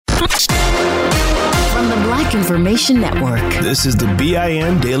Black Information Network. This is the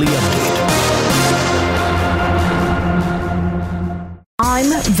BIN Daily Update.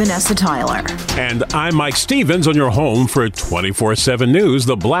 I'm Vanessa Tyler. And I'm Mike Stevens on your home for 24/7 News,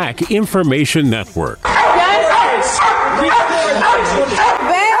 the Black Information Network. Babe,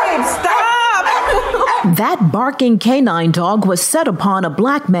 stop! That barking canine dog was set upon a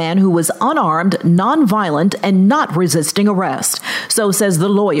black man who was unarmed, nonviolent, and not resisting arrest. So says the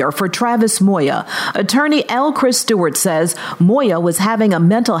lawyer for Travis Moya. Attorney L. Chris Stewart says Moya was having a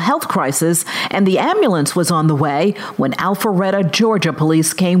mental health crisis and the ambulance was on the way when Alpharetta, Georgia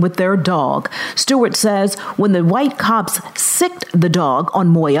police came with their dog. Stewart says when the white cops sicked the dog on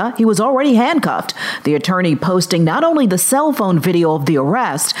Moya, he was already handcuffed. The attorney posting not only the cell phone video of the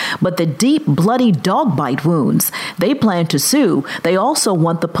arrest, but the deep, bloody dog bite wounds. They plan to sue. They also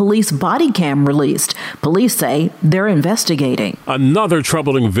want the police body cam released. Police say they're investigating. Another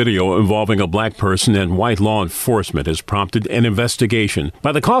troubling video involving a black person and white law enforcement has prompted an investigation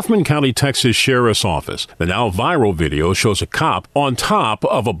by the Kaufman County, Texas Sheriff's Office. The now viral video shows a cop on top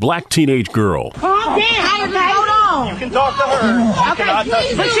of a black teenage girl. Calm down. Hold on. You can talk to her.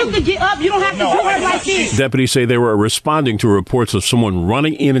 Okay, but you can get up. You don't have to do her like this. Deputies say they were responding to reports of someone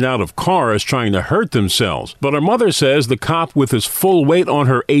running in and out of cars trying to hurt themselves. But her mother says the cop with his full weight on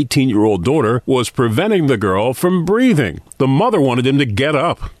her 18-year-old daughter was preventing the girl from breathing. The mother wanted him to get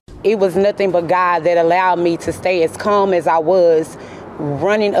up. It was nothing but God that allowed me to stay as calm as I was,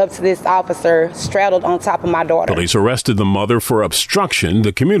 running up to this officer, straddled on top of my daughter. Police arrested the mother for obstruction.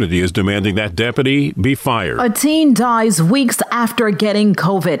 The community is demanding that deputy be fired. A teen dies weeks after getting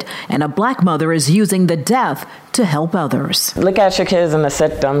COVID, and a black mother is using the death to help others. Look at your kids and the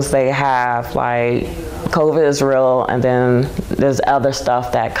symptoms they have. Like, COVID is real, and then there's other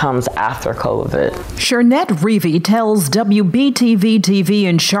stuff that comes after COVID. Shernette Reevy tells WBTV TV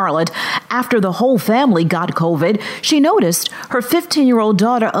in Charlotte after the whole family got COVID, she noticed her 15-year-old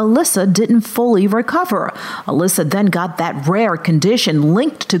daughter Alyssa didn't fully recover. Alyssa then got that rare condition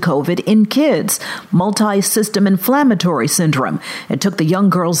linked to COVID in kids, multi-system inflammatory syndrome. It took the young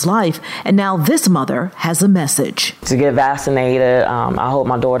girl's life, and now this mother has a message. To get vaccinated, I hope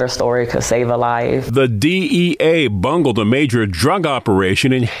my daughter's story could save a life. The DEA bungled a major drug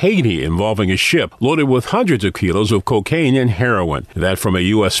operation in Haiti involving a ship loaded with hundreds of kilos of cocaine and heroin. That from a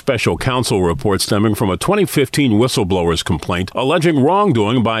U.S. special counsel report stemming from a 2015 whistleblower's complaint alleging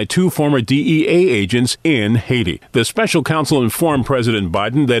wrongdoing by two former DEA agents in Haiti. The special counsel informed President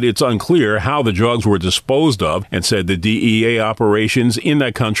Biden that it's unclear how the drugs were disposed of and said the DEA operations in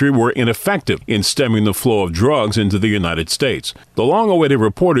that country were ineffective in stemming the flow of drugs into the United States. The long-awaited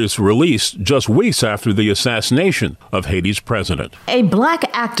report is released just weeks after the assassination of Haiti's president. A black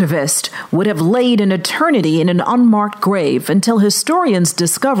activist would have laid an eternity in an unmarked grave until historians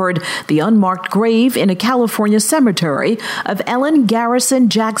discovered the unmarked grave in a California cemetery of Ellen Garrison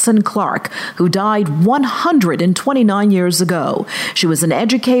Jackson Clark, who died 129 years ago. She was an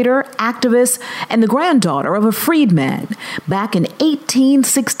educator, activist, and the granddaughter of a freedman. Back in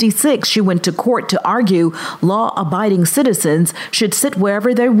 1866, she went to court to argue law-abiding citizens should sit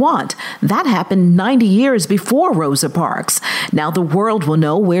wherever they want. That happened 90 years before Rosa Parks. Now the world will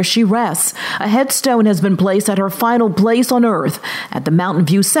know where she rests. A headstone has been placed at her final place on earth at the Mountain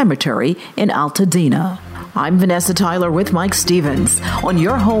View Cemetery in Altadena. I'm Vanessa Tyler with Mike Stevens on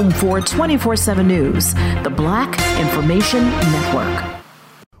your home for 24/7 News, the Black Information Network.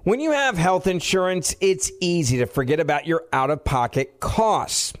 When you have health insurance, it's easy to forget about your out-of-pocket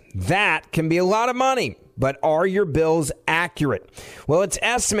costs. That can be a lot of money. But are your bills accurate? Well, it's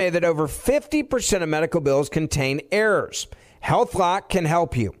estimated that over 50% of medical bills contain errors. HealthLock can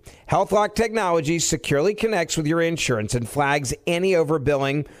help you. HealthLock technology securely connects with your insurance and flags any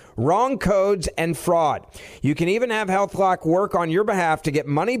overbilling, wrong codes, and fraud. You can even have HealthLock work on your behalf to get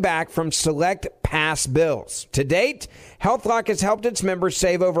money back from select past bills. To date, HealthLock has helped its members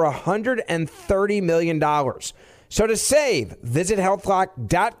save over $130 million. So to save, visit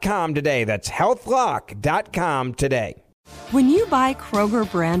healthlock.com today. That's healthlock.com today. When you buy Kroger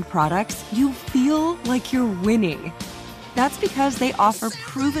brand products, you feel like you're winning. That's because they offer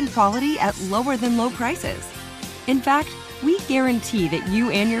proven quality at lower than low prices. In fact, we guarantee that you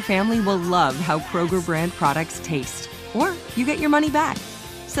and your family will love how Kroger brand products taste, or you get your money back.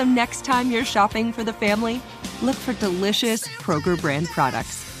 So next time you're shopping for the family, look for delicious Kroger brand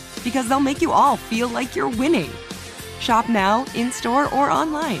products, because they'll make you all feel like you're winning. Shop now, in-store, or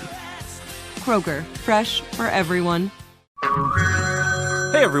online. Kroger, fresh for everyone.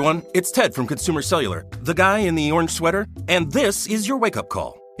 Hey everyone, it's Ted from Consumer Cellular, the guy in the orange sweater, and this is your wake-up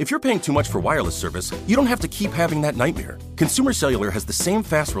call. If you're paying too much for wireless service, you don't have to keep having that nightmare. Consumer Cellular has the same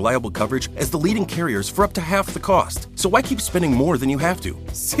fast, reliable coverage as the leading carriers for up to half the cost. So why keep spending more than you have to?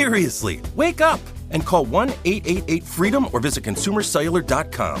 Seriously, wake up and call 1-888-FREEDOM or visit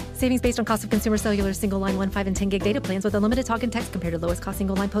consumercellular.com. Savings based on cost of Consumer Cellular single line 1, 5, and 10 gig data plans with unlimited talk and text compared to lowest cost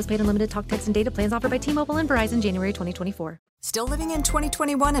single line postpaid unlimited talk, text, and data plans offered by T-Mobile and Verizon January 2024. Still living in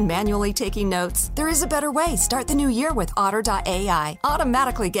 2021 and manually taking notes? There is a better way. Start the new year with Otter.ai.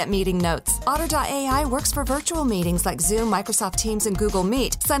 Automatically get meeting notes. Otter.ai works for virtual meetings like Zoom, Microsoft Teams, and Google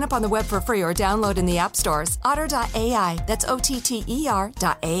Meet. Sign up on the web for free or download in the app stores. Otter.ai. That's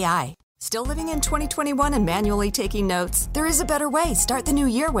OTTER.ai. Still living in 2021 and manually taking notes? There is a better way. Start the new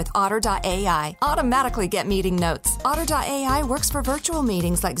year with Otter.ai. Automatically get meeting notes. Otter.ai works for virtual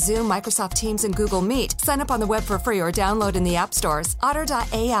meetings like Zoom, Microsoft Teams, and Google Meet. Sign up on the web for free or download in the app stores.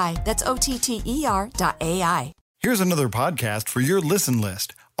 Otter.ai. That's OTTER.ai. Here's another podcast for your listen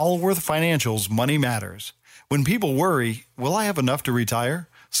list. Allworth Financial's Money Matters. When people worry, will I have enough to retire?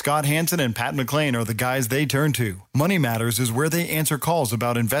 Scott Hansen and Pat McClain are the guys they turn to. Money Matters is where they answer calls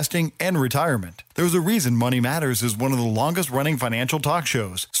about investing and retirement. There's a reason Money Matters is one of the longest-running financial talk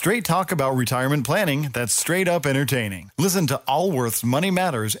shows. Straight talk about retirement planning that's straight up entertaining. Listen to Allworth's Money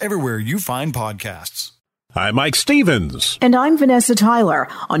Matters everywhere you find podcasts. I'm Mike Stevens. And I'm Vanessa Tyler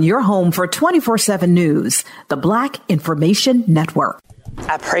on your home for 24/7 News, the Black Information Network.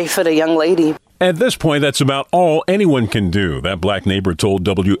 I pray for the young lady. At this point, that's about all anyone can do, that black neighbor told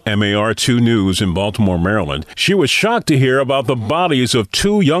WMAR-2 News in Baltimore, Maryland. She was shocked to hear about the bodies of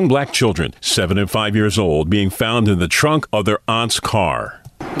two young black children, 7 and 5 years old, being found in the trunk of their aunt's car.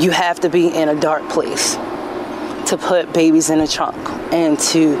 You have to be in a dark place to put babies in a trunk and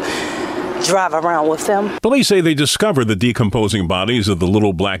to drive around with them. Police say they discovered the decomposing bodies of the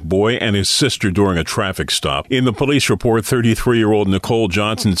little black boy and his sister during a traffic stop. In the police report, 33-year-old Nicole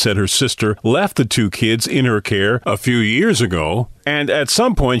Johnson said her sister left the two kids in her care a few years ago, and at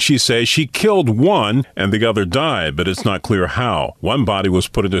some point she says she killed one and the other died, but it's not clear how. One body was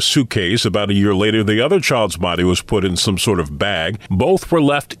put in a suitcase. About a year later, the other child's body was put in some sort of bag. Both were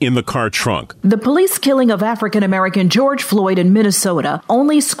left in the car trunk. The police killing of African-American George Floyd in Minnesota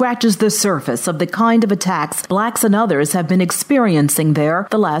only scratches the surface of the kind of attacks blacks and others have been experiencing there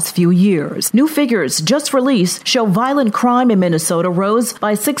the last few years. New figures just released show violent crime in Minnesota rose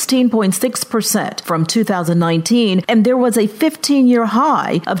by 16.6% from 2019, and there was a 15-year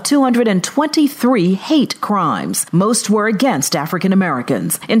high of 223 hate crimes. Most were against African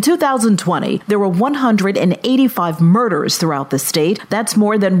Americans. In 2020, there were 185 murders throughout the state. That's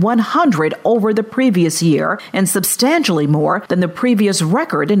more than 100 over the previous year and substantially more than the previous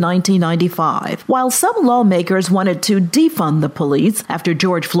record in 1995. While some lawmakers wanted to defund the police after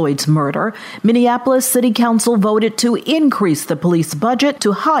George Floyd's murder, Minneapolis City Council voted to increase the police budget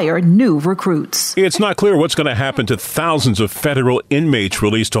to hire new recruits. It's not clear what's going to happen to thousands of federal inmates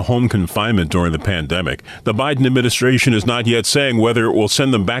released to home confinement during the pandemic. The Biden administration is not yet saying whether it will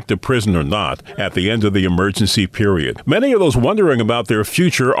send them back to prison or not at the end of the emergency period. Many of those wondering about their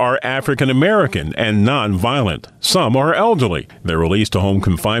future are African American and non-violent. Some are elderly. Their release to home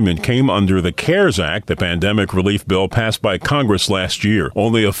confinement came under the CARES Act, the pandemic relief bill passed by Congress last year.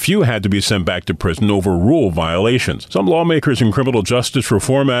 Only a few had to be sent back to prison over rule violations. Some lawmakers and criminal justice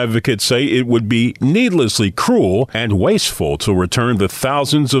reform advocates say it would be needlessly cruel and wasteful to return the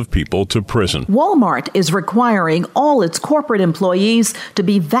thousands of people to prison. Walmart is requiring all its corporate employees to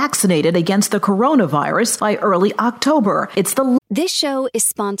be vaccinated against the coronavirus by early October. This show is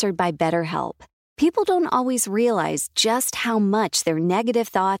sponsored by BetterHelp. People don't always realize just how much their negative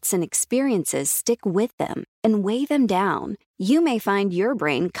thoughts and experiences stick with them and weigh them down. You may find your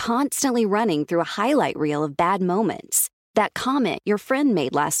brain constantly running through a highlight reel of bad moments. That comment your friend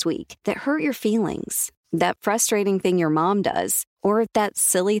made last week that hurt your feelings. That frustrating thing your mom does. Or that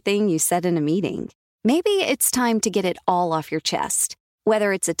silly thing you said in a meeting. Maybe it's time to get it all off your chest.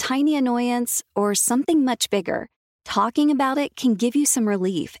 Whether it's a tiny annoyance or something much bigger, talking about it can give you some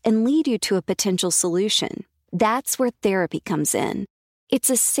relief and lead you to a potential solution. That's where therapy comes in. It's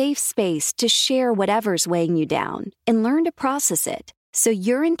a safe space to share whatever's weighing you down and learn to process it so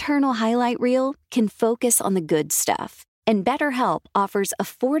your internal highlight reel can focus on the good stuff. And BetterHelp offers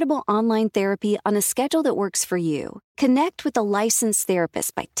affordable online therapy on a schedule that works for you. Connect with a licensed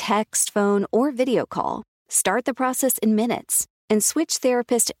therapist by text, phone, or video call. Start the process in minutes and switch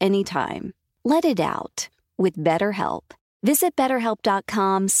therapist anytime. Let it out with BetterHelp. Visit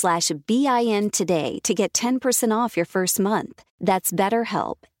BetterHelp.com/BIN today to get 10% off your first month. That's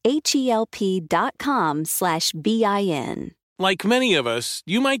BetterHelp, HELP.com/BIN. Like many of us,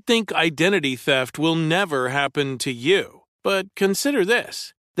 you might think identity theft will never happen to you. But consider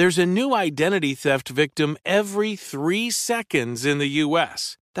this. There's a new identity theft victim every 3 seconds in the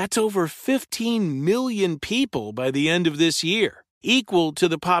U.S. That's over 15 million people by the end of this year, equal to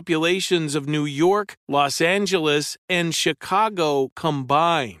the populations of New York, Los Angeles, and Chicago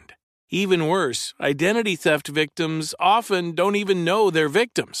combined. Even worse, identity theft victims often don't even know they're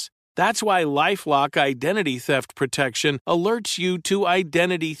victims. That's why LifeLock Identity Theft Protection alerts you to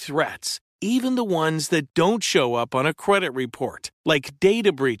identity threats, even the ones that don't show up on a credit report, like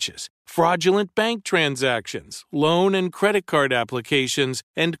data breaches, fraudulent bank transactions, loan and credit card applications,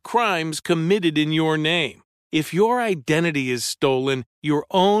 and crimes committed in your name. If your identity is stolen, your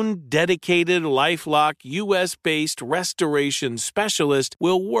own dedicated LifeLock U.S.-based restoration specialist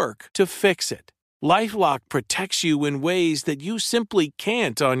will work to fix it. LifeLock protects you in ways that you simply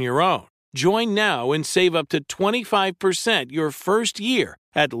can't on your own. Join now and save up to 25% your first year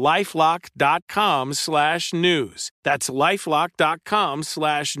at LifeLock.com/news. That's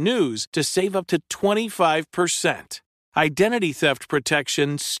LifeLock.com/news to save up to 25%. Identity theft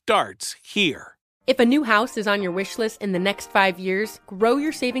protection starts here. If a new house is on your wish list in the next 5 years, grow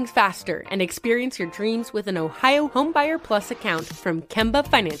your savings faster and experience your dreams with an Ohio Homebuyer Plus account from Kemba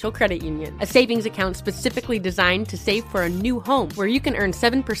Financial Credit Union. A savings account specifically designed to save for a new home where you can earn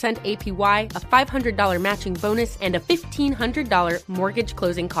 7% APY, a $500 matching bonus, and a $1,500 mortgage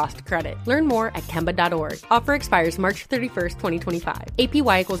closing cost credit. Learn more at Kemba.org. Offer expires March 31st, 2025.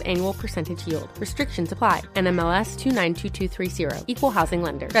 APY equals annual percentage yield. Restrictions apply. NMLS 292230. Equal housing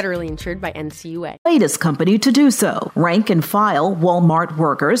lender. Federally insured by NCUA. Latest company to do so. Rank and file Walmart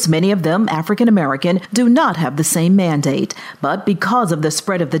workers, many of them African American, do not have the same mandate. But because of the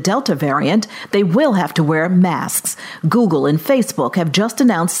spread of the Delta variant, they will have to wear masks. Google and Facebook have just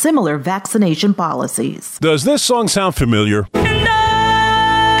announced similar vaccination policies. Does this song sound familiar?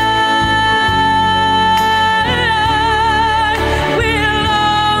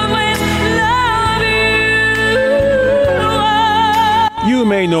 You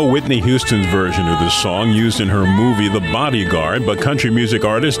may know Whitney Houston's version of this song used in her movie The Bodyguard, but country music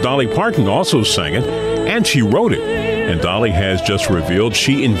artist Dolly Parton also sang it, and she wrote it. And Dolly has just revealed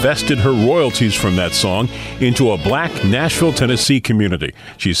she invested her royalties from that song into a black Nashville, Tennessee community.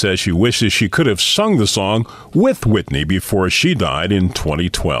 She says she wishes she could have sung the song with Whitney before she died in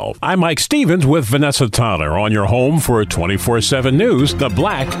 2012. I'm Mike Stevens with Vanessa Tyler on your home for 24/7 News, the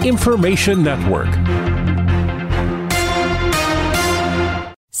Black Information Network.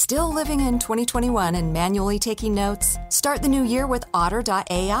 Still living in 2021 and manually taking notes? Start the new year with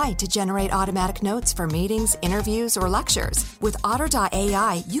Otter.ai to generate automatic notes for meetings, interviews, or lectures. With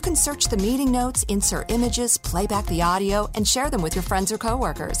Otter.ai, you can search the meeting notes, insert images, play back the audio, and share them with your friends or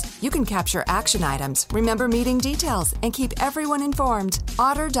coworkers. You can capture action items, remember meeting details, and keep everyone informed.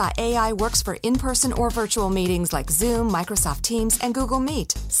 Otter.ai works for in-person or virtual meetings like Zoom, Microsoft Teams, and Google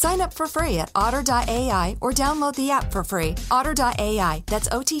Meet. Sign up for free at Otter.ai or download the app for free. Otter.ai, that's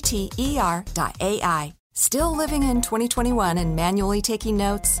OTTER.ai. Still living in 2021 and manually taking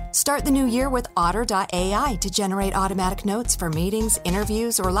notes? Start the new year with Otter.ai to generate automatic notes for meetings,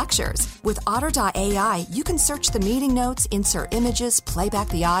 interviews, or lectures. With Otter.ai, you can search the meeting notes, insert images, play back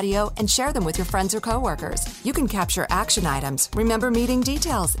the audio, and share them with your friends or coworkers. You can capture action items, remember meeting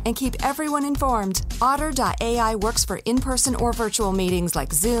details, and keep everyone informed. Otter.ai works for in-person or virtual meetings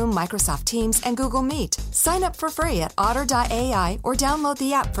like Zoom, Microsoft Teams, and Google Meet. Sign up for free at Otter.ai or download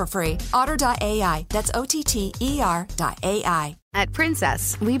the app for free. Otter.ai, that's OTTER.ai. At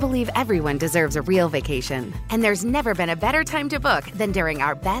Princess, we believe everyone deserves a real vacation. And there's never been a better time to book than during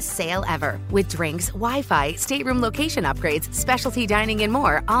our best sale ever. With drinks, Wi-Fi, stateroom location upgrades, specialty dining, and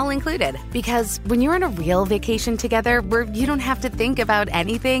more, all included. Because when you're on a real vacation together where you don't have to think about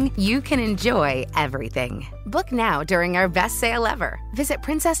anything, you can enjoy everything. Book now during our best sale ever. Visit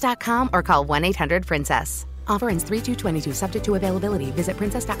princess.com or call 1-800-PRINCESS. Offer ends 3/2/22, subject to availability. Visit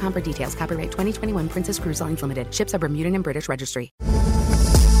princess.com for details. Copyright 2021 Princess Cruise Lines Limited. Ships are Bermudan and British Registry.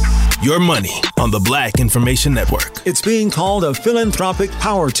 Your money on the Black Information Network. It's being called a philanthropic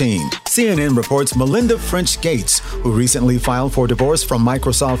power team. CNN reports Melinda French Gates, who recently filed for divorce from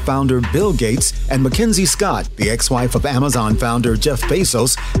Microsoft founder Bill Gates, and Mackenzie Scott, the ex-wife of Amazon founder Jeff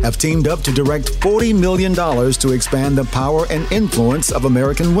Bezos, have teamed up to direct $40 million to expand the power and influence of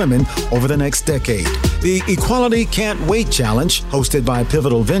American women over the next decade. The Equality Can't Wait Challenge, hosted by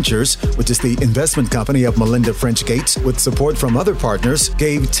Pivotal Ventures, which is the investment company of Melinda French Gates, with support from other partners,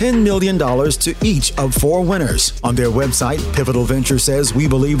 gave $10 million to each of 4 winners. On their website, Pivotal Ventures says, "We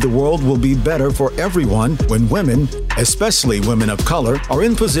believe the world world will be better for everyone when women, especially women of color, are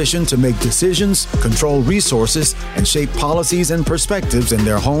in position to make decisions, control resources, and shape policies and perspectives in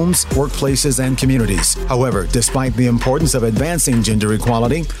their homes, workplaces, and communities. However, despite the importance of advancing gender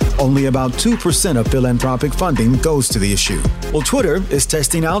equality, only about 2% of philanthropic funding goes to the issue. Well, Twitter is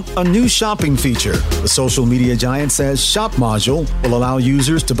testing out a new shopping feature. The social media giant says Shop Module will allow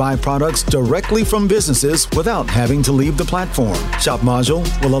users to buy products directly from businesses without having to leave the platform. Shop Module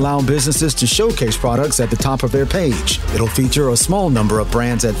will allow businesses to showcase products at the top of their page. It'll feature a small number of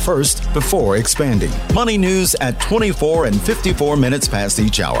brands at first before expanding. Money news at 24 and 54 minutes past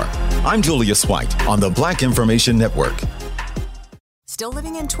each hour. I'm Julius White on the Black Information Network. Still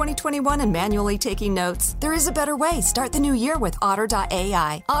living in 2021 and manually taking notes? There is a better way. Start the new year with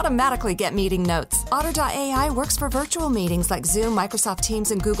Otter.ai. Automatically get meeting notes. Otter.ai works for virtual meetings like Zoom, Microsoft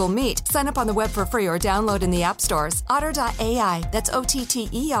Teams, and Google Meet. Sign up on the web for free or download in the app stores. Otter.ai. That's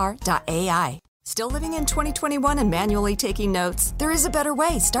OTTER.ai. Still living in 2021 and manually taking notes? There is a better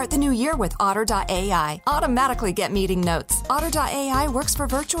way. Start the new year with Otter.ai. Automatically get meeting notes. Otter.ai works for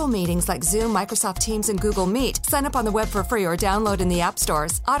virtual meetings like Zoom, Microsoft Teams, and Google Meet. Sign up on the web for free or download in the app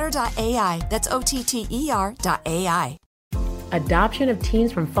stores. Otter.ai. That's OTTER.ai. Adoption of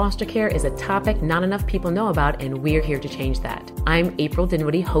teens from foster care is a topic not enough people know about, and we're here to change that. I'm April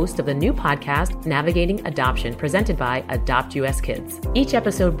Dinwiddie, host of the new podcast, Navigating Adoption, presented by Adopt US Kids. Each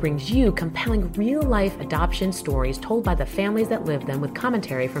episode brings you compelling real-life adoption stories told by the families that live them with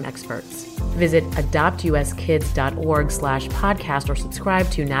commentary from experts. Visit adoptuskids.org/podcast or subscribe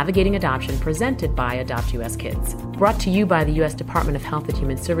to Navigating Adoption, presented by Adopt US Kids. Brought to you by the U.S. Department of Health and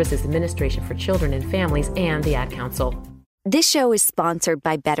Human Services Administration for Children and Families and the Ad Council. This show is sponsored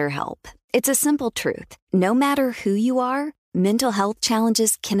by BetterHelp. It's a simple truth. No matter who you are, mental health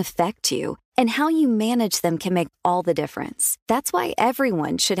challenges can affect you, and how you manage them can make all the difference. That's why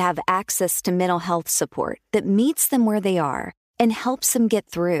everyone should have access to mental health support that meets them where they are and helps them get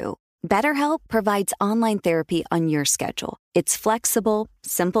through. BetterHelp provides online therapy on your schedule. It's flexible,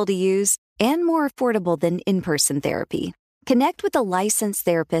 simple to use, and more affordable than in-person therapy. Connect with a licensed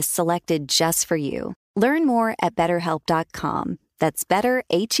therapist selected just for you. Learn more at BetterHelp.com. That's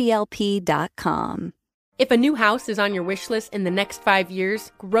BetterHelp.com. If a new house is on your wish list in the next 5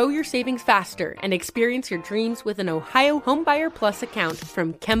 years, grow your savings faster and experience your dreams with an Ohio Homebuyer Plus account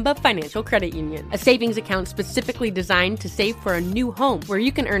from Kemba Financial Credit Union. A savings account specifically designed to save for a new home, where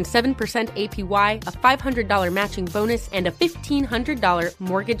you can earn 7% APY, a $500 matching bonus, and a $1,500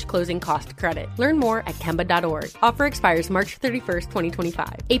 mortgage closing cost credit. Learn more at Kemba.org. Offer expires March 31st,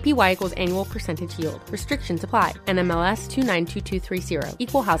 2025. APY equals annual percentage yield. Restrictions apply. NMLS 292230.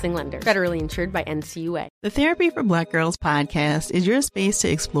 Equal housing lender. Federally insured by NCUA. The Therapy for Black Girls podcast is your space to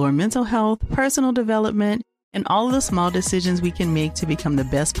explore mental health, personal development, and all of the small decisions we can make to become the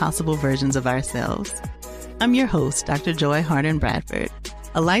best possible versions of ourselves. I'm your host, Dr. Joy Harden Bradford,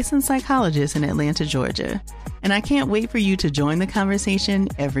 a licensed psychologist in Atlanta, Georgia, and I can't wait for you to join the conversation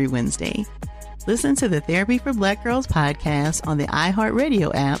every Wednesday. Listen to the Therapy for Black Girls podcast on the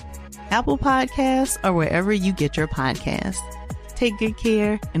iHeartRadio app, Apple Podcasts, or wherever you get your podcasts. Take good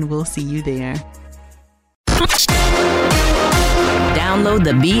care, and we'll see you there. Download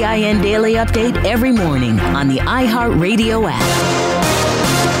the BIN Daily Update every morning on the iHeartRadio app.